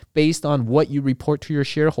form based on what you report to your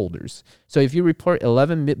shareholders. So if you report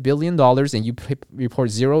 $11 billion and you report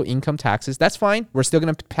zero income taxes, that's fine. We're still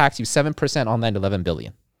going to tax you 7% on that $11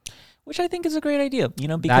 billion. Which I think is a great idea, you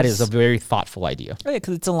know, because that is a very thoughtful idea. Right,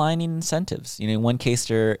 because it's aligning incentives. You know, in one case,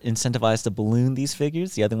 they're incentivized to balloon these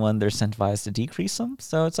figures. The other one, they're incentivized to decrease them.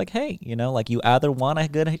 So it's like, hey, you know, like you either want a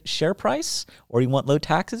good share price or you want low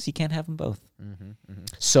taxes. You can't have them both.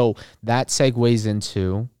 So that segues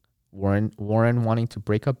into Warren wanting to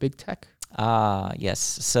break up big tech. Yes.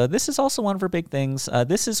 So this is also one of her big things.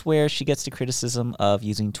 This is where she gets the criticism of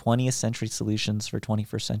using 20th century solutions for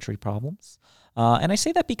 21st century problems. And I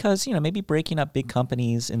say that because, you know, maybe breaking up big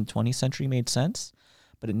companies in the 20th century made sense.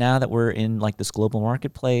 But now that we're in like this global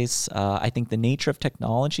marketplace, I think the nature of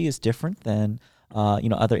technology is different than,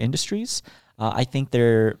 other industries. I think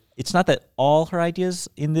it's not that all her ideas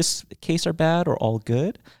in this case are bad or all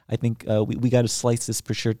good. I think we got to slice this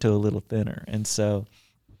prosciutto a little thinner. And so,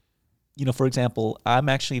 you know, for example, I'm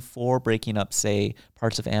actually for breaking up, say,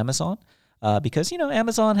 parts of Amazon. Because, you know,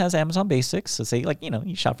 Amazon has Amazon Basics. So say, like, you know,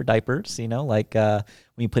 you shop for diapers, you know, like when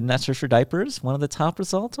you put in that search for diapers, one of the top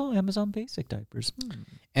results, Amazon Basic diapers.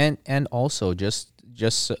 And also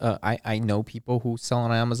I know people who sell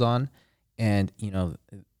on Amazon, and, you know,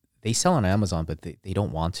 they sell on Amazon, but they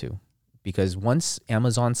don't want to, because once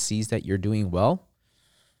Amazon sees that you're doing well,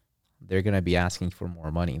 they're going to be asking for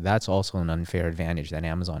more money. That's also an unfair advantage that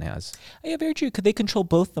Amazon has. Yeah, very true. Because they control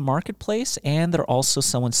both the marketplace and they're also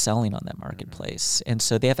someone selling on that marketplace. And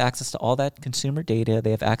so they have access to all that consumer data. They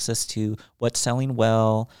have access to what's selling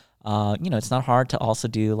well. It's not hard to also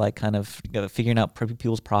do like kind of figuring out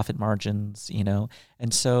people's profit margins, you know.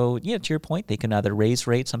 And so, yeah, to your point, they can either raise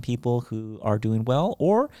rates on people who are doing well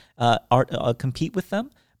or compete with them,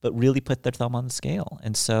 but really put their thumb on the scale.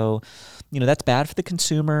 And so, you know, that's bad for the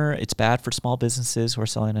consumer. It's bad for small businesses who are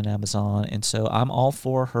selling on Amazon. And so I'm all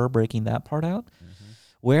for her breaking that part out.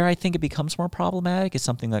 Where I think it becomes more problematic is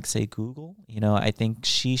something like, say, Google. You know, I think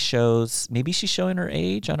maybe she's showing her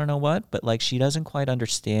age, I don't know what, but like she doesn't quite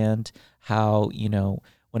understand how, you know,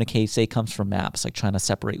 when a case, say, comes from Maps, like trying to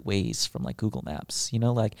separate Waze from like Google Maps, you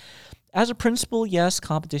know, like as a principle, yes,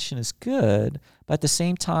 competition is good, but at the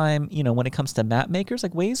same time, when it comes to map makers,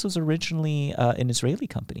 like Waze was originally an Israeli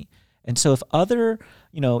company. And so if other,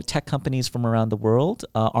 tech companies from around the world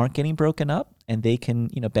aren't getting broken up and they can,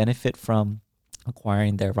 benefit from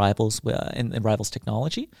acquiring their rivals and rivals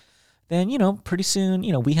technology, then, pretty soon,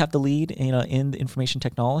 we have the lead, in the information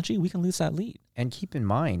technology. We can lose that lead. And keep in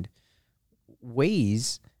mind,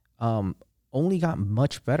 Waze only got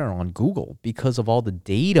much better on Google because of all the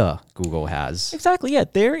data Google has. Exactly. Yeah,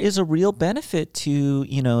 there is a real benefit to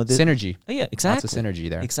the synergy. Yeah, exactly. Lots of synergy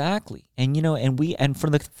there. Exactly. And and for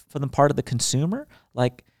the part of the consumer,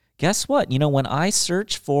 like, guess what? When I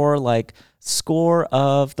search for like score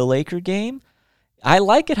of the Laker game, I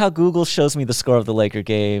like it how Google shows me the score of the Laker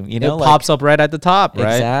game. It pops up right at the top,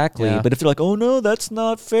 right? Exactly. Yeah. But if they're like, oh no, that's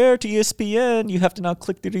not fair to ESPN, you have to now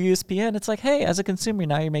click through to ESPN. It's like, hey, as a consumer,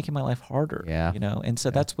 now you're making my life harder. Yeah. And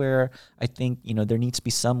so that's where I think there needs to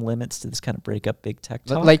be some limits to this kind of break up big tech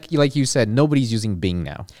talk. Like you said, nobody's using Bing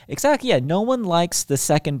now. Exactly. Yeah. No one likes the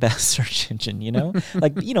second best search engine.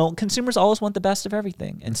 Like consumers always want the best of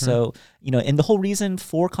everything, and so and the whole reason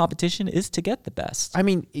for competition is to get the best. I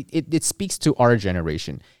mean, it speaks to our generation.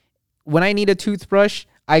 When I need a toothbrush,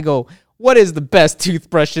 I go, what is the best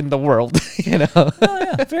toothbrush in the world? Oh,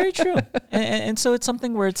 yeah, very true. And so it's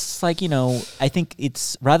something where it's like, I think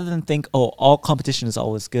it's rather than think, oh, all competition is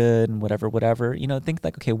always good and whatever, think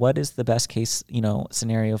like, okay, what is the best case,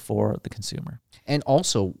 scenario for the consumer? And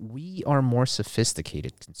also, we are more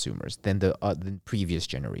sophisticated consumers than than previous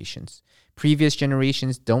generations. Previous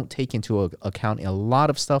generations don't take into account a lot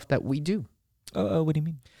of stuff that we do. What do you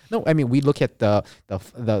mean? No, I mean, we look at the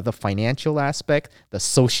financial aspect, the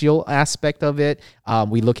social aspect of it.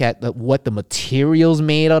 We look at what the material's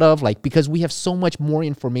made out of, like, because we have so much more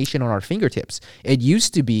information on our fingertips. It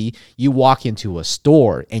used to be you walk into a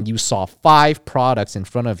store and you saw 5 products in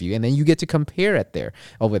front of you, and then you get to compare it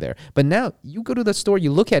over there. But now you go to the store,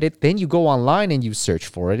 you look at it, then you go online and you search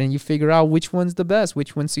for it, and you figure out which one's the best,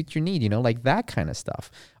 which one suits your need, like that kind of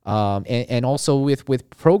stuff. And also with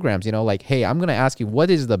programs, like, hey, I'm gonna ask you what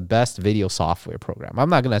is the best video software program. I'm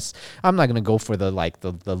not gonna go for the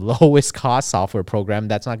lowest cost software program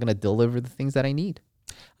that's not gonna deliver the things that I need.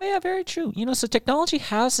 Oh, yeah, very true. So technology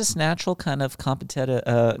has this natural kind of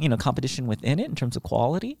competition within it in terms of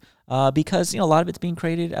quality, because a lot of it's being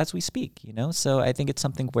created as we speak. So I think it's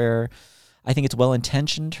something where I think it's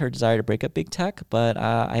well-intentioned, her desire to break up big tech, but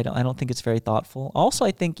I don't think it's very thoughtful. Also,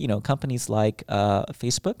 I think, companies like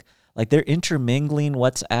Facebook, like they're intermingling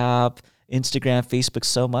WhatsApp, Instagram, Facebook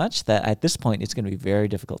so much that at this point it's going to be very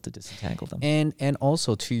difficult to disentangle them. And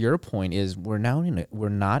also to your point is we're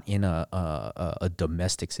not in a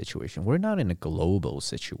domestic situation. We're not in a global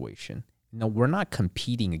situation. We're not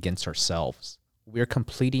competing against ourselves. We're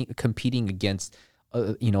competing against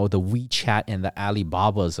the WeChat and the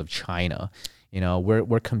Alibabas of China.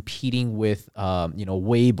 We're competing with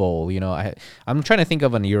Weibo. I'm trying to think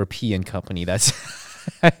of an European company that's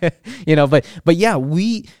but yeah,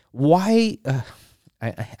 I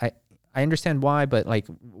understand why, but like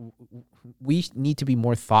we need to be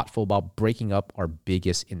more thoughtful about breaking up our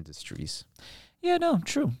biggest industries. Yeah, no,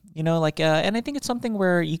 true. And I think it's something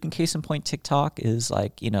where you can case in point TikTok is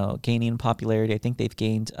like, gaining popularity. I think they've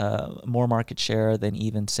gained more market share than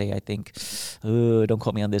even say, I think, don't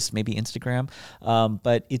quote me on this, maybe Instagram.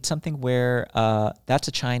 But it's something where that's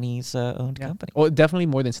a Chinese owned company. Well, definitely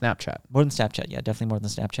more than Snapchat. More than Snapchat, yeah, definitely more than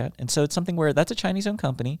Snapchat. And so it's something where that's a Chinese owned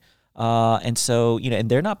company. And so, and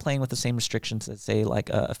they're not playing with the same restrictions that say like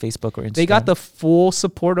a Facebook or Instagram. They got the full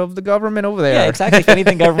support of the government over there. Yeah, exactly. If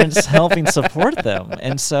anything, government's helping support them.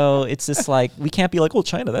 And so it's just like, we can't be like, oh,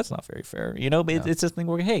 China, that's not very fair. But it's this thing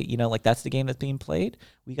where, hey, like that's the game that's being played.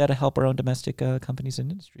 We got to help our own domestic companies and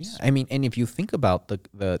industries. Yeah, I mean, and if you think about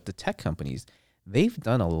the tech companies, they've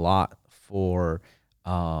done a lot for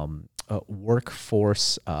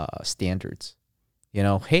workforce standards.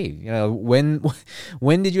 Hey,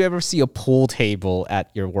 when did you ever see a pool table at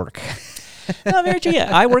your work? No, very true. Yeah,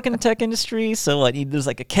 I work in the tech industry, so there's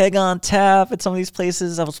like a keg on tap at some of these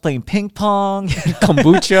places. I was playing ping pong,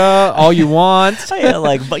 kombucha, all you want. Oh,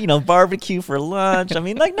 yeah, barbecue for lunch. I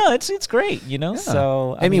mean, no, it's great, Yeah.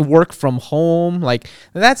 So I mean, work from home, like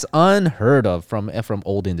that's unheard of from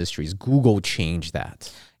old industries. Google changed that.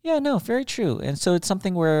 Yeah, no, very true. And so it's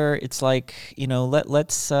something where it's like,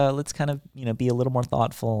 let's kind of, be a little more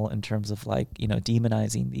thoughtful in terms of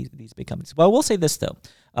demonizing these big companies. Well, I will say this though,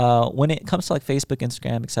 when it comes to like Facebook,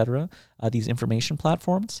 Instagram, etc., these information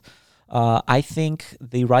platforms, I think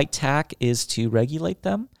the right tack is to regulate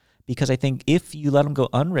them, because I think if you let them go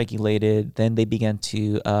unregulated, then they begin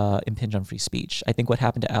to impinge on free speech. I think what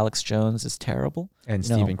happened to Alex Jones is terrible. And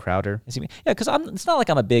Steven Crowder. Yeah, because it's not like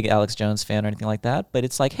I'm a big Alex Jones fan or anything like that, but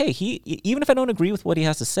it's like, hey, even if I don't agree with what he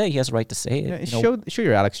has to say, he has a right to say it. Yeah, show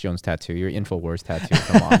your Alex Jones tattoo, your InfoWars tattoo.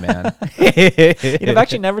 Come on, man. I've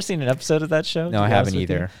actually never seen an episode of that show. No, I haven't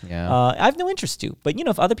either. Yeah, I have no interest to. But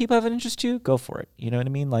if other people have an interest to, go for it. You know what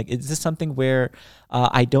I mean? Like, is this something where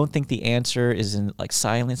I don't think the answer is in like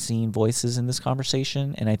silencing voices in this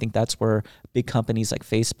conversation, and I think that's where big companies like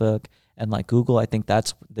Facebook and like Google, I think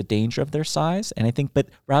that's the danger of their size. And I think, but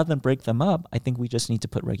rather than break them up, I think we just need to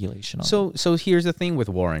put regulation on them. So here's the thing with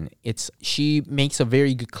Warren. She makes a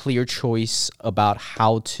very good, clear choice about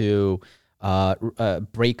how to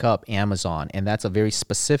break up Amazon. And that's a very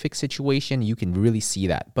specific situation. You can really see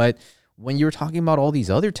that. But when you're talking about all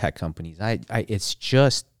these other tech companies,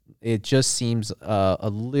 it just seems a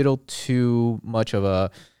little too much of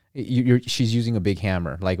a... she's using a big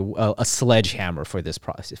hammer, like a sledgehammer for this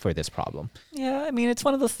problem. Yeah, I mean, it's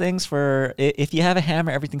one of those things where if you have a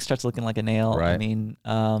hammer, everything starts looking like a nail. Right. I mean,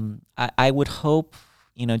 I would hope,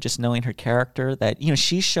 just knowing her character, that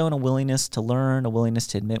she's shown a willingness to learn, a willingness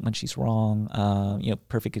to admit when she's wrong.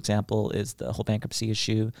 Perfect example is the whole bankruptcy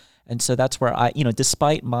issue, and so that's where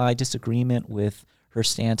despite my disagreement with her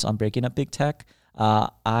stance on breaking up big tech,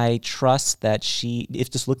 I trust that if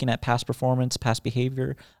just looking at past performance, past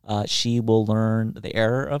behavior, she will learn the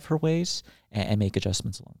error of her ways and make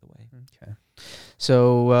adjustments along the way. Okay.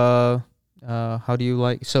 So, how do you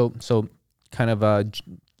like? So kind of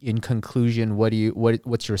in conclusion,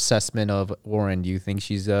 what's your assessment of Warren? Do you think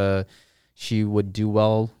she would do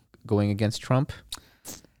well going against Trump?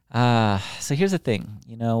 So here's the thing,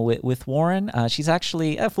 with Warren, she's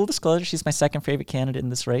actually, full disclosure, she's my second favorite candidate in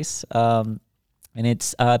this race. And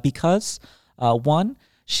it's because, one,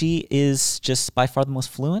 she is just by far the most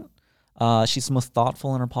fluent. She's the most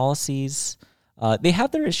thoughtful in her policies. They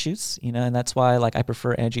have their issues, and that's why I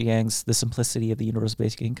prefer Andrew Yang's The Simplicity of the Universal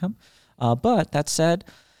Basic Income. But that said,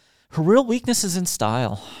 her real weakness is in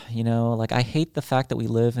style. I hate the fact that we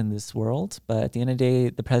live in this world, but at the end of the day,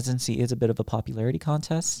 the presidency is a bit of a popularity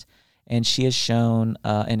contest. And she has shown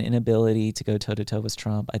an inability to go toe-to-toe with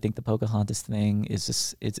Trump. I think the Pocahontas thing is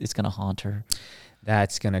just, it's going to haunt her.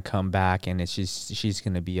 That's going to come back, and she's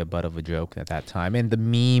going to be a butt of a joke at that time. And the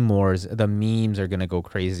memes are going to go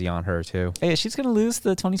crazy on her, too. Hey, she's going to lose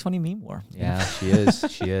the 2020 meme war. Yeah, she is.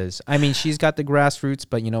 She is. I mean, she's got the grassroots,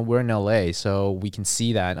 but, we're in LA, so we can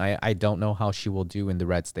see that. I don't know how she will do in the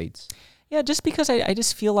red states. Yeah, just because I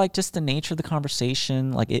just feel like just the nature of the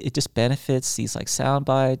conversation, it just benefits these sound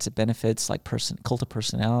bites. It benefits cult of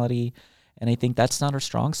personality. And I think that's not her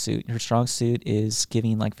strong suit. Her strong suit is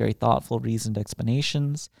giving very thoughtful, reasoned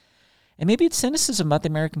explanations. And maybe it's cynicism about the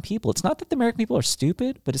American people. It's not that the American people are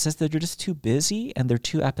stupid, but it says that they're just too busy and they're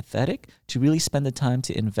too apathetic to really spend the time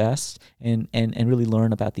to invest and really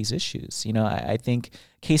learn about these issues. I think,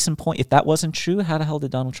 case in point, if that wasn't true, how the hell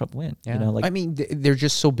did Donald Trump win? Yeah. I mean, they're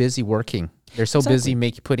just so busy working. They're so busy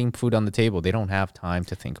putting food on the table. They don't have time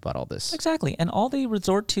to think about all this. Exactly. And all they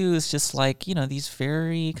resort to is just these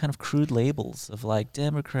very kind of crude labels of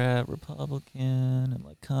Democrat, Republican,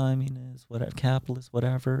 and communist, whatever, capitalist,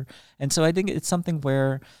 whatever. And so I think it's something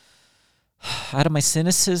where, out of my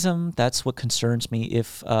cynicism, that's what concerns me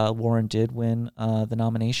if Warren did win the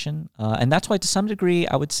nomination. And that's why, to some degree,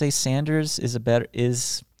 I would say Sanders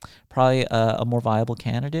is probably a more viable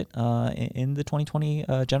candidate in the 2020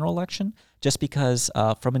 general election, just because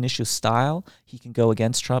from an issue of style, he can go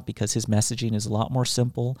against Trump because his messaging is a lot more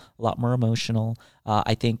simple, a lot more emotional.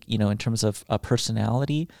 I think, in terms of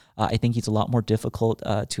personality, I think he's a lot more difficult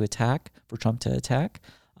to attack, for Trump to attack.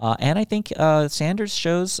 And I think Sanders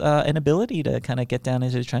shows an ability to kind of get down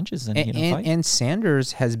into the trenches and fight. And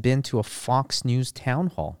Sanders has been to a Fox News town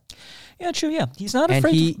hall. Yeah, true. Yeah, he's not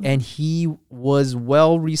afraid. And he was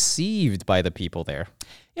well received by the people there.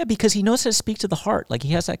 Yeah, because he knows how to speak to the heart. He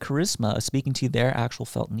has that charisma of speaking to their actual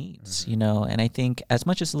felt needs. And I think as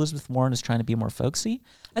much as Elizabeth Warren is trying to be more folksy,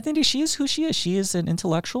 I think she is who she is. She is an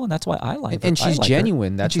intellectual, and that's why I like her. And she's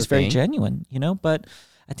genuine. That's she's very genuine. But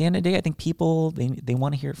at the end of the day, I think people they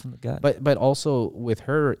want to hear it from the gut. But also with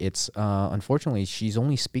her, it's unfortunately she's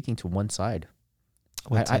only speaking to one side.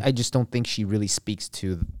 I just don't think she really speaks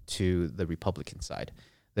to the Republican side.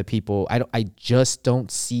 The people, I just don't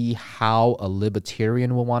see how a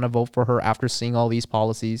libertarian will want to vote for her after seeing all these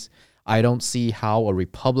policies. I don't see how a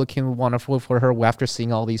Republican would want to vote for her after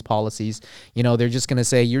seeing all these policies. They're just going to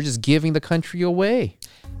say, you're just giving the country away.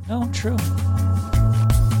 No, true.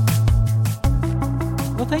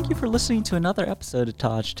 Well, thank you for listening to another episode of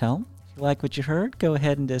Taj Tell. If you like what you heard, go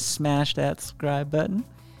ahead and just smash that subscribe button.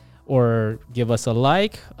 or give us a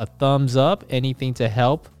like, a thumbs up, anything to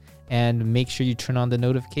help. And make sure you turn on the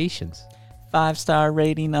notifications. 5-star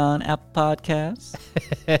rating on Apple Podcasts.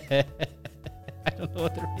 I don't know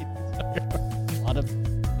what the ratings are. A lot of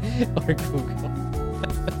or Google.